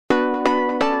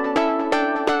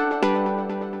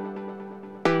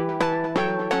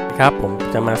นะครับผม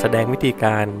จะมาแสดงวิธีก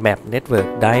ารแมปเน็ตเวิร์ก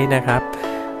ได้นะครับ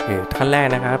ขั้นแรก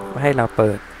นะครับให้เราเ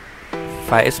ปิดไฟ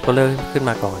ล์ Explorer ขึ้น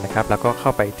มาก่อนนะครับแล้วก็เข้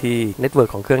าไปที่เน็ตเวิร์ก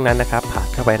ของเครื่องนั้นนะครับผ่าน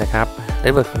เข้าไปนะครับเน็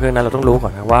ตเวิร์กของเครื่องนั้นเราต้องรู้ก่อ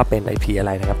นนะว่าเป็น IP อะไ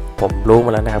รนะครับผมรู้ม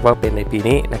าแล้วนะครับว่าเป็น IP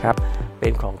นี้นะครับเป็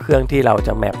นของเครื่องที่เราจ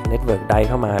ะแมปเน็ตเวิร์กได้เ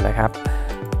ข้ามานะครับ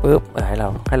ปุ๊บให้เ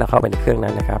ราเข้าไปในเครื่อง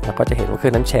นั้นนะครับแล้วก็จะเห็นว่าเครื่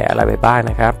องนั้นแชร์อะไรไปบ้าง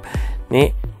นะครับนี่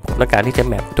ผมต้องการที่จะ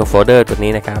แมปตัวโฟลเดอร์ตัว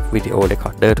นี้นะครับวิดีโอเรคคอ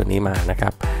ร์เดอร์ตัวนี้มานะครั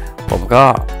บผมก็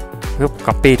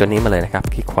copy ตัวนี้มาเลยนะครับ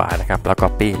คลิกขวานะครับแล้ว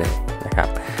copy เลยนะครับ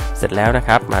เสร็จแล้วนะค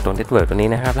รับมาตรง network ตัวนี้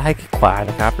นะครับแล้วให้คลิกขวา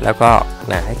นะครับแล้วก็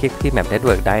ให้คลิกที่ map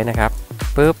network ได้นะครับ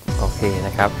ปุ๊บโอเคน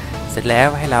ะครับเสร็จแล้ว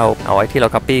ให้เราเอาไว้ที่เรา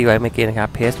copy ไว้เมื่อกี้นะครับ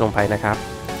paste ลงไปนะครับ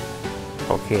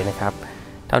โอเคนะครับ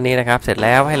เท่านี้นะครับเสร็จแ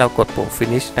ล้วให้เรากดปุ่ม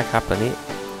finish นะครับตัวนี้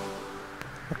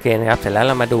โอเคนะครับเสร็จแล้วเ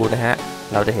รามาดูนะฮะ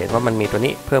เราจะเห็นว่ามันมีตัว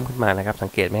นี้เพิ่มขึ้นมานะครับสั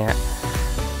งเกตไหมฮะ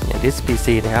อย่าง this PC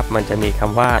นะครับมันจะมีค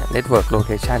ำว่า network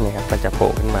location นะครับมันจะโผ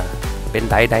ล่ขึ้นมาเป็น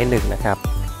ไดร์หนึ่งนะครับ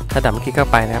ถ้าดับคลิกเข้า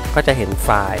ไปนะครับก็จะเห็นไฟ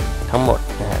ล์ทั้งหมด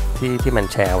นะฮะที่มัน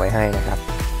แชร์ไว้ให้นะครับ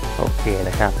โอเค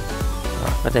นะครับ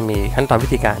ก็จะมีขั้นตอนวิ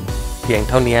ธีการเพียง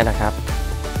เท่านี้นะครับ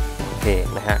โอเค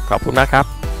นะฮะขอบคุณมากครั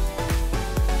บ